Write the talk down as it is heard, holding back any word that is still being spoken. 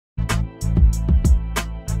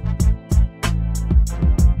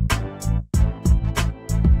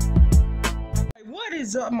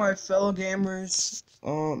is up, my fellow gamers?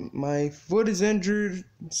 My foot is injured,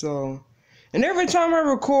 so... And every time I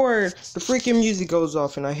record, the freaking music goes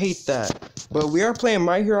off, and I hate that. But we are playing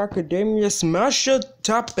My Hero Academia Smash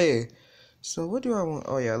Tape. So what do I want?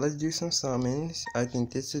 Oh yeah, let's do some summons. I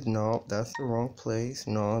think this is... No, that's the wrong place.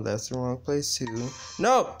 No, that's the wrong place too.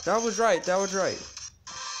 No, that was right, that was right.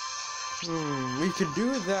 We could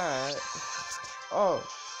do that. Oh.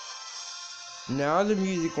 Now the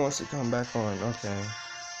music wants to come back on. Okay.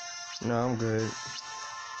 No, I'm good.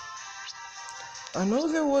 I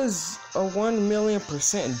know there was a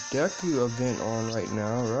 1,000,000% Deku event on right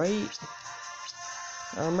now, right?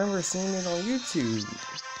 I remember seeing it on YouTube.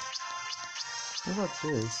 What about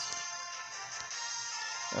this?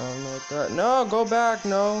 I don't know what that... No, go back,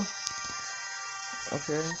 no.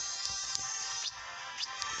 Okay.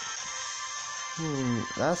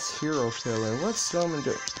 That's hero killing. What's summon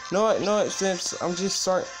do? No, since I'm just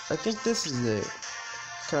sorry. I think this is it.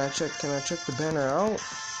 Can I check the banner out?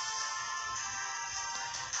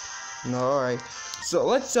 No, alright. So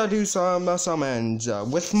let's do some summons.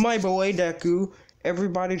 With my boy Deku,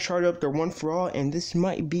 everybody chart up their one for all, and this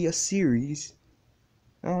might be a series.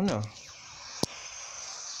 I don't know.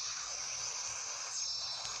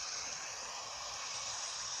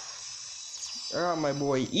 Alright, my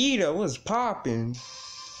boy Ida was popping.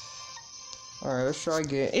 Alright, let's try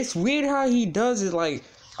again. It's weird how he does it. Like,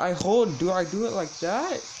 do I do it like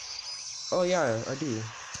that? Oh yeah, I do.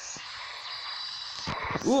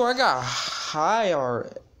 Ooh, I got high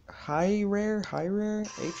rare,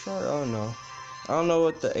 HR? I don't know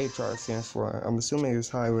what the HR stands for. I'm assuming it's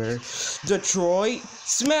high rare. Detroit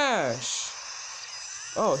Smash!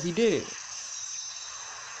 Oh, he did it.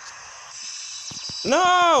 No,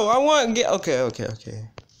 I want to get... Okay.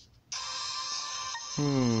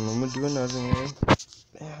 I'm gonna do another one.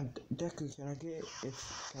 Damn, Deku, can I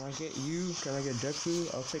get you? Can I get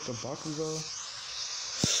Deku? I'll take a Bakugo.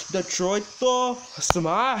 Detroit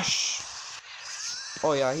Smash!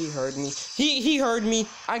 Oh yeah, he heard me. He heard me.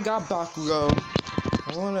 I got Bakugo.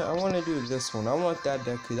 I wanna do this one. I want that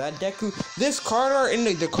Deku. That Deku. This card art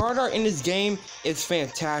the card art in this game is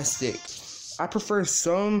fantastic. I prefer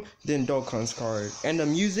some than Dokkan's card. And the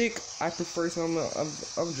music, I prefer some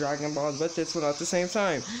of Dragon Ball, but this one at the same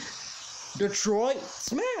time. Detroit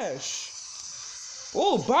Smash!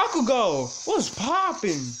 Oh, Bakugo! What's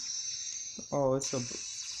poppin'? Oh, it's a...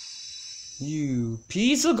 You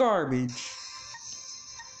piece of garbage.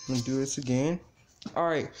 I'm gonna do this again.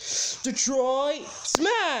 Alright. Detroit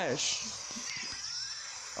Smash!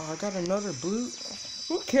 Oh, I got another blue.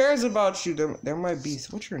 Who cares about you? There might be...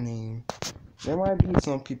 What's your name? There might be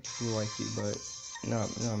some people who like it, but not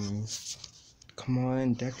me. Come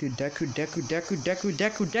on, Deku.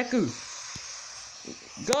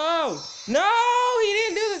 Go! No, he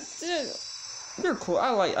didn't do it. You're cool.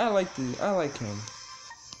 I like him.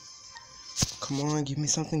 Come on, give me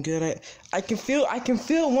something good. I can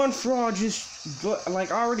feel one for all. Just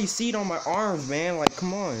like I already see it on my arms, man. Like,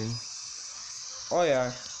 come on. Oh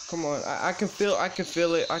yeah, come on. I can feel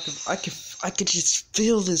it. I can just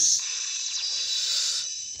feel this.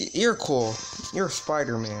 You're cool. You're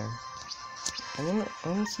Spider-Man. I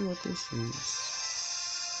wanna see what this is.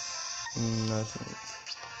 Nothing.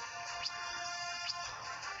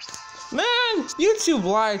 Man, YouTube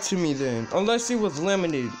lied to me then. Unless it was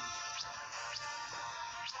limited.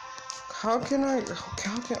 How can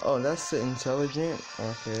oh, that's the intelligent.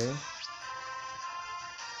 Okay.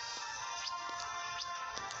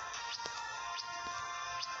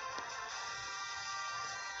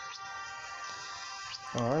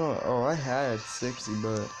 I had 60,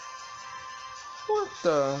 but what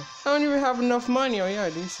the? I don't even have enough money. Oh yeah, I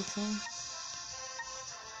do 16.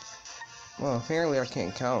 Well, apparently I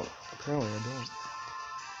can't count. Apparently I don't.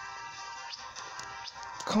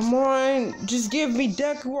 Come on, just give me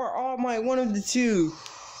Deku or All Might, one of the two,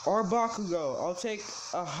 or Bakugo. I'll take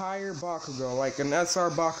a higher Bakugo, like an SR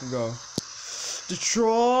Bakugo.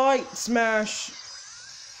 Detroit Smash.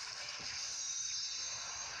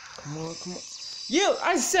 Come on. You,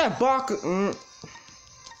 I said Baku.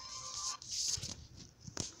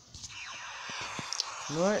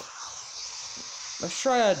 What? Let's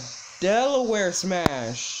try a Delaware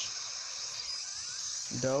Smash.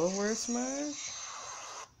 Delaware Smash?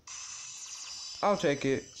 I'll take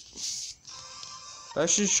it.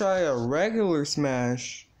 Let's just try a regular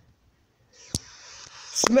Smash.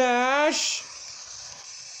 Smash!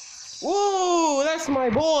 Woo! That's my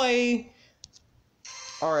boy!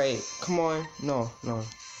 Alright, come on. No.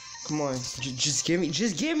 Come on. Just give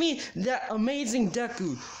me that amazing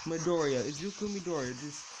Deku. Midoriya. Izuku Midoriya.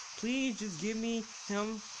 Please, just give me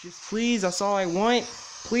him. Just please, that's all I want.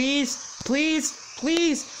 Please, please,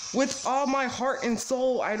 please, with all my heart and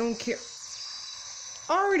soul, I don't care.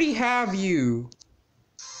 I already have you.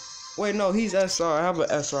 Wait, no, he's SR. I have an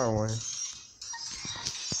SR one.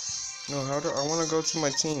 No, I want to go to my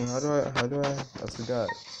team. How do I forgot.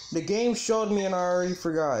 The game showed me and I already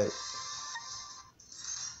forgot.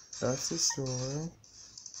 That's the store.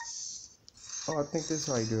 Oh, I think this is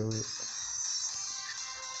how you do it.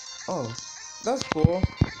 Oh, that's cool.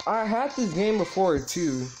 I had this game before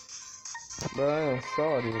too, but I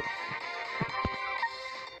installed it.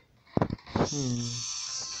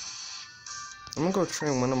 I'm gonna go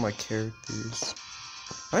train one of my characters.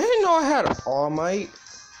 I didn't know I had All Might.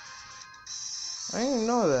 I didn't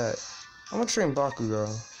know that. I'm gonna train Bakugo.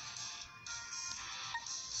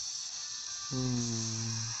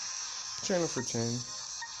 Training for 10.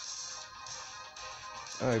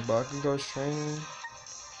 Alright, Bakugo's training.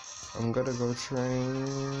 I'm gonna go train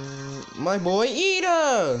my boy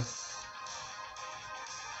Ida!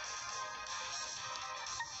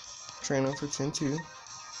 Train up for 10 too.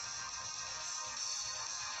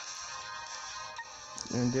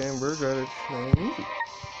 And then we're gonna train me.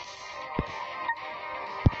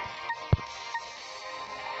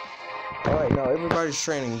 Alright, now everybody's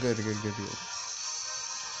training. Good.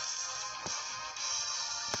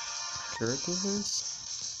 Character list?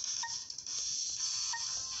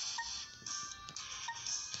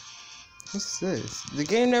 What's this? The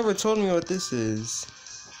game never told me what this is.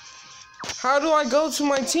 How do I go to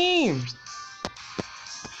my team?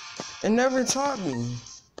 It never taught me.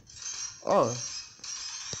 Oh.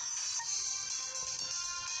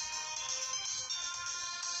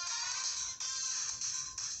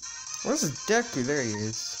 Where's Deku? There he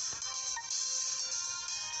is.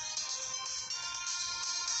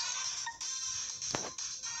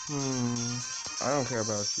 I don't care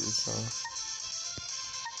about you, so.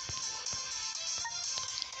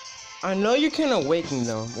 I know you can awaken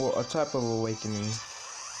them. Well, a type of awakening.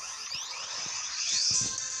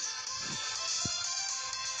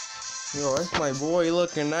 Yo, that's my boy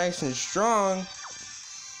looking nice and strong.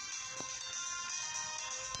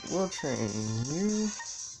 We'll train you.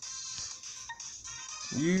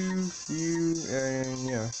 You, and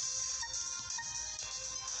yeah.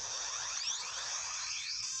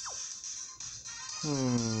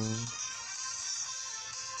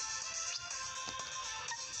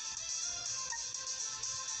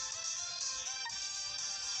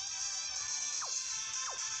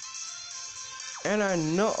 And I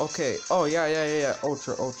know, okay. Oh, yeah.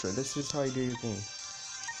 Ultra. This is how you do your thing.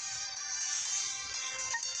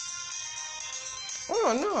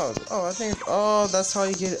 Oh, no. Oh, I think, oh, that's how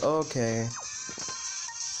you get it. Okay.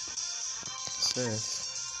 What's this?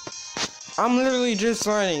 I'm literally just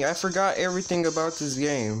learning. I forgot everything about this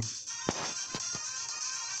game.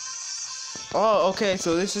 Oh, okay.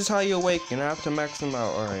 So this is how you awaken. I have to max them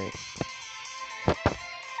out. Alright.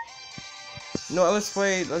 No, let's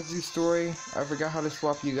do story. I forgot how to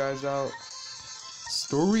swap you guys out.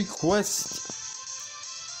 Story quest.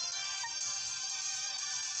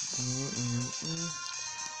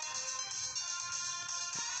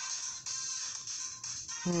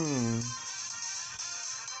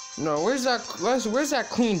 No, where's that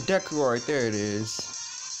Queen Deku right there? It is.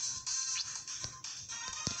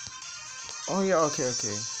 Oh yeah, okay.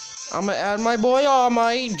 I'ma add my boy All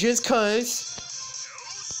Might just cause.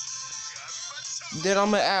 Then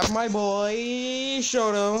I'ma add my boy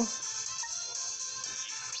Shoto.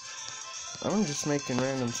 I'm just making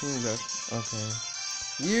random teams up. Okay.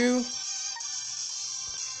 You.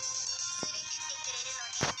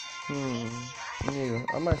 Yeah,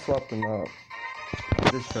 I might swap them out.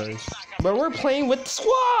 Just cause. But we're playing with the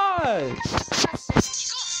squad!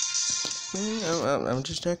 I'm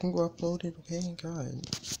just checking who uploaded, okay? God.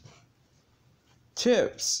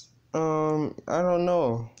 Tips. I don't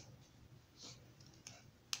know.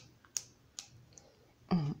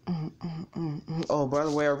 Oh, by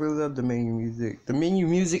the way, I really love the menu music. The menu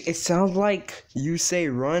music, it sounds like You Say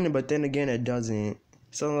Run, but then again, it doesn't. It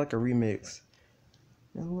sounds like a remix.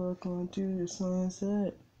 And look onto the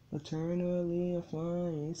sunset, eternally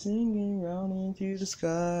flying, singing round into the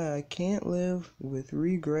sky. I can't live with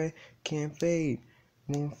regret, can't fade,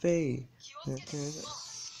 won't fade.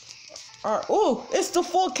 Alright, oh, it's the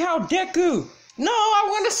full cow Deku! No, I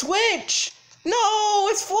want to switch! No,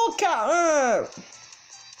 it's full cow!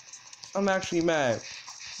 I'm actually mad.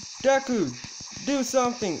 Deku, do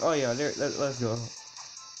something! Oh yeah, there, let's go.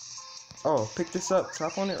 Oh, pick this up,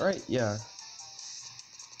 tap on it, right? Yeah.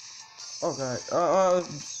 Oh god.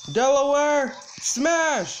 Delaware!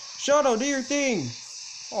 Smash! Shoto, do your thing!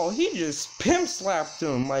 Oh, he just pimp slapped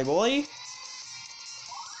him, my boy.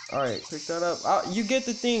 Alright, pick that up. You get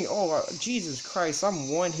the thing. Oh, Jesus Christ, I'm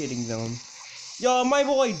one-hitting them. Yo, my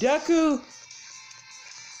boy Deku.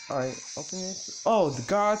 Alright, open it. Oh,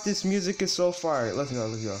 God, this music is so fire. Let's go,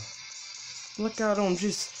 let's go. Look at him,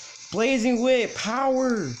 just blazing with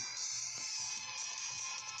power.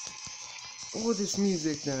 Oh, this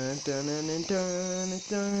music. Dun, dun, dun, dun, dun,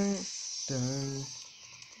 dun, dun.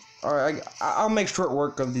 Alright, I'll make short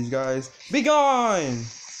work of these guys. Be gone!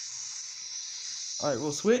 Alright,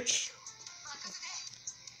 we'll switch.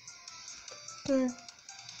 Okay.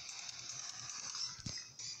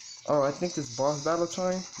 Oh, I think it's boss battle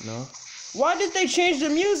time? No. Why did they change the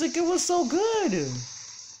music? It was so good!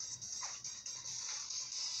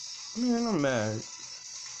 Man, I'm mad.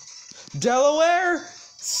 Delaware?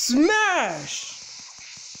 Smash!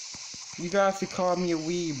 You guys could call me a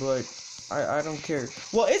weeb, but I don't care.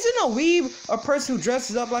 Well, isn't a weeb a person who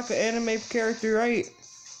dresses up like an anime character, right?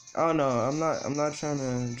 Oh no, I'm not trying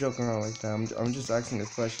to joke around like that. I'm just asking a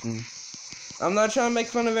question. I'm not trying to make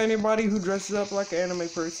fun of anybody who dresses up like an anime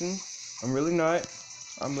person. I'm really not.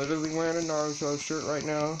 I'm literally wearing a Naruto shirt right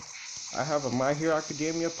now. I have a My Hero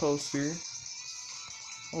Academia poster.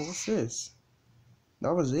 Oh, what's this?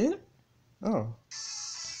 That was it? Oh.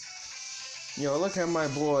 Yo, look at my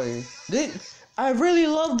boy. I really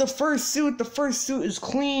love the first suit. The first suit is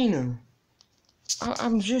clean.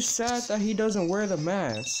 I'm just sad that he doesn't wear the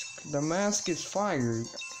mask. The mask is fire.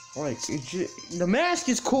 Like, the mask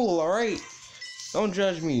is cool, alright? Don't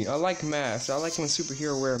judge me. I like masks. I like when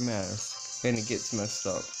superheroes wear a mask and it gets messed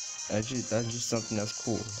up. That's just something that's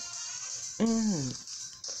cool.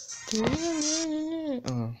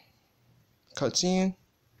 Cutscene.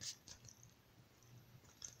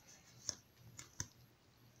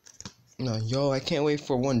 No, yo, I can't wait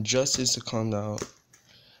for One Justice to come out.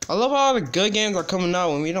 I love how all the good games are coming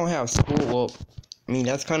out when we don't have school. Well, I mean,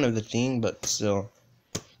 that's kind of the thing, but still.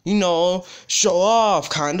 You know, show off,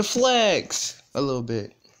 kind of flex. A little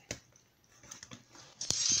bit.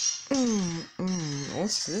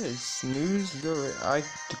 What's this? News? I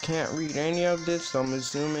can't read any of this, so I'm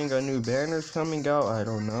assuming a new banner's coming out. I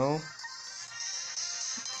don't know.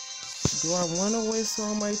 Do I want to waste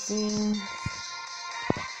all my things?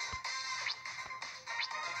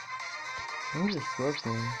 I'm just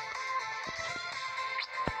looking.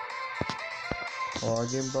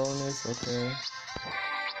 Login bonus, okay.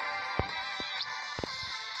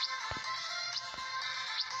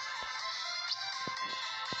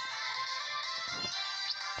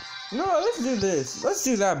 No, let's do this. Let's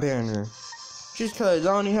do that banner. Just cause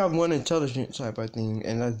I only have one intelligent type, I think,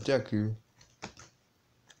 and that's Deku.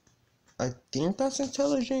 I think that's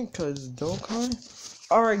intelligent, cause Dokkan.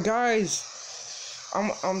 Alright, guys.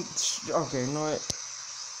 Okay, you know what?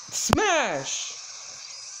 Smash!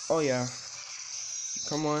 Oh, yeah.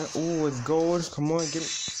 Come on. Ooh, it's gold. Come on, get me.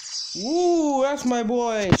 Ooh, that's my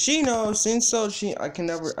boy. Shino, Shinso, I can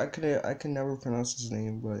never pronounce his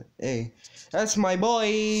name, but hey, that's my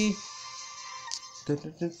boy.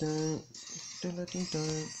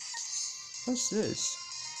 What's this?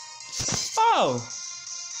 Oh,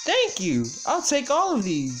 thank you. I'll take all of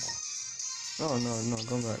these. Oh, no,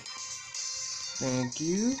 go back. Thank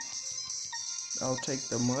you. I'll take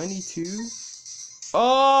the money too.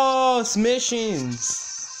 Oh, submissions.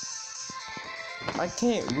 I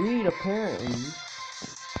can't read apparently.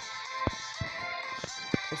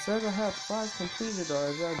 It says I have 5 completed, or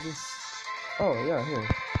is that just? Oh yeah, here.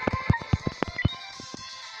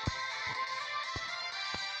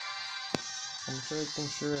 I'm searching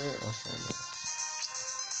sure.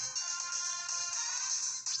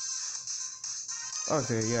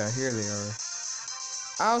 Okay, yeah, here they are.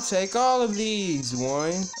 I'll take all of these.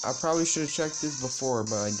 One. I probably should have checked this before,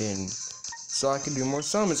 but I didn't. So I can do more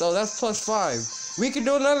summons. Oh, that's +5. We can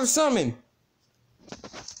do another summon.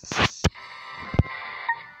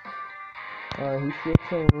 Alright, he's still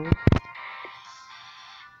playing.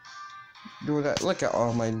 Do that. Look at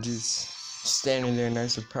all my dudes standing there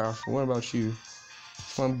nice and powerful. What about you?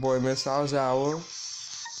 My boy, Miss Ozawa.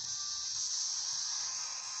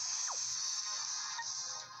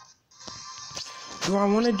 Do I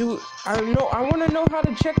want to do? I want to know how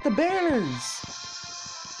to check the banners.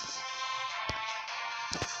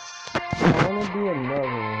 I want to do another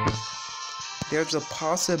one. There's a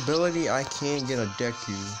possibility I can't get a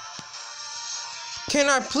Deku. Can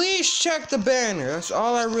I please check the banner? That's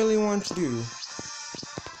all I really want to do.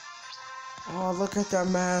 Oh, look at that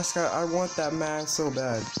mask. I want that mask so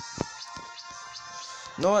bad.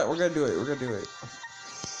 You know what? We're gonna do it.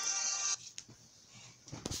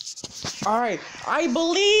 Alright, I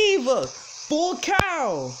believe! Full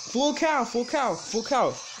cow!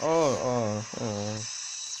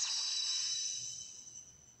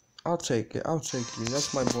 I'll take it. I'll take you.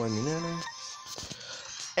 That's my boy, Nana.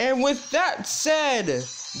 And with that said,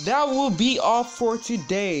 that will be all for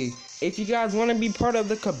today. If you guys want to be part of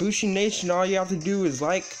the Kabushi Nation, all you have to do is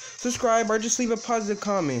like, subscribe, or just leave a positive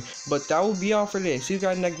comment. But that will be all for today. See you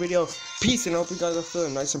guys in the next video. Peace, and I hope you guys are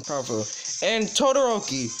feeling nice and powerful. And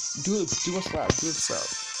Todoroki, do a slap.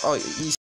 Oh,